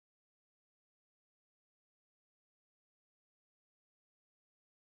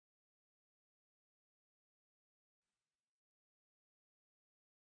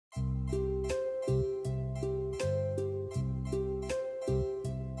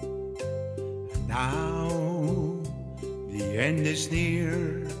Now the end is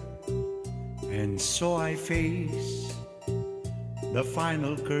near, and so I face the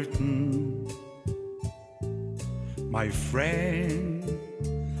final curtain. My friend,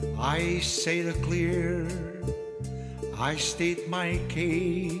 I say the clear, I state my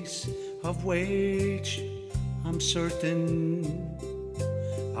case of which I'm certain.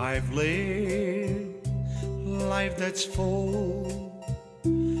 I've lived life that's full,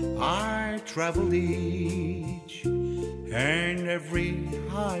 I traveled each and every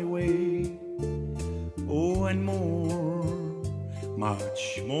highway. Oh, and more,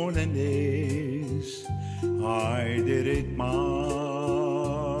 much more than this, I did it my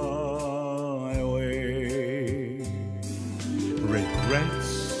way.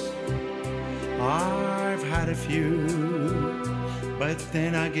 Regrets, I've had a few, but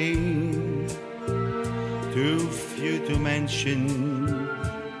then again, too few to mention.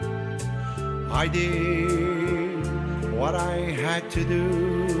 I did what I had to do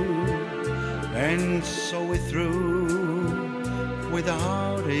and saw it through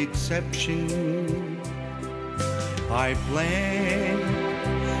without exception. I planned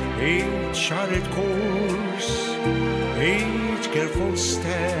each charted course, each careful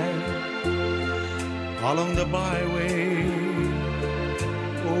step along the byway.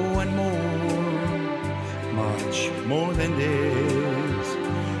 Oh, and more, much more than this,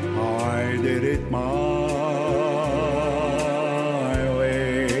 I did it my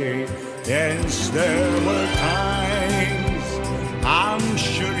way. Yes, there were times, I'm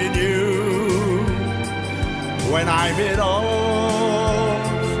sure you knew, when I bit off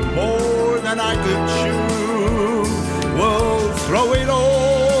more than I could chew. We'll throw it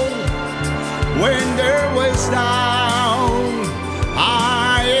all when there was down.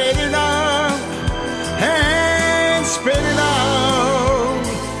 I ate it up and spit it out.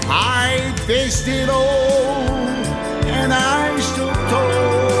 I faced it all and I stood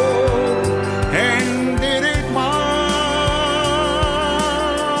tall and did it my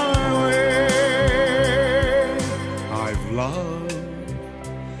way. I've loved,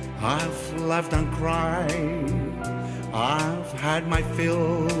 I've laughed and cried, I've had my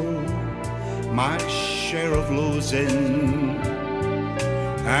fill, my share of losing,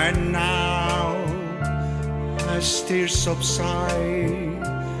 and now as tears subside,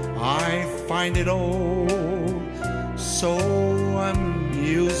 I find it all so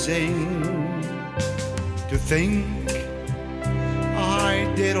amusing to think I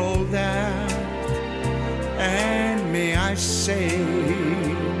did all that, and may I say,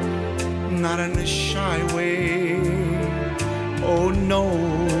 not in a shy way. Oh no,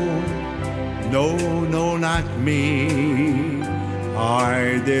 no, no, not me,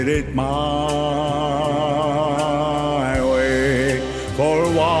 I did it my way. For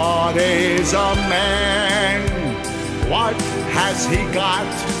what is a man? What has he got?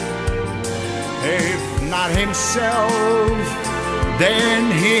 If not himself,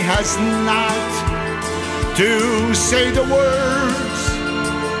 then he has not to say the words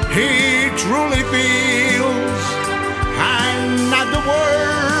he truly feels, and not the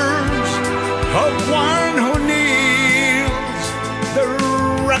words of one who kneels. The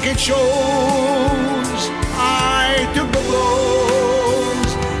record shows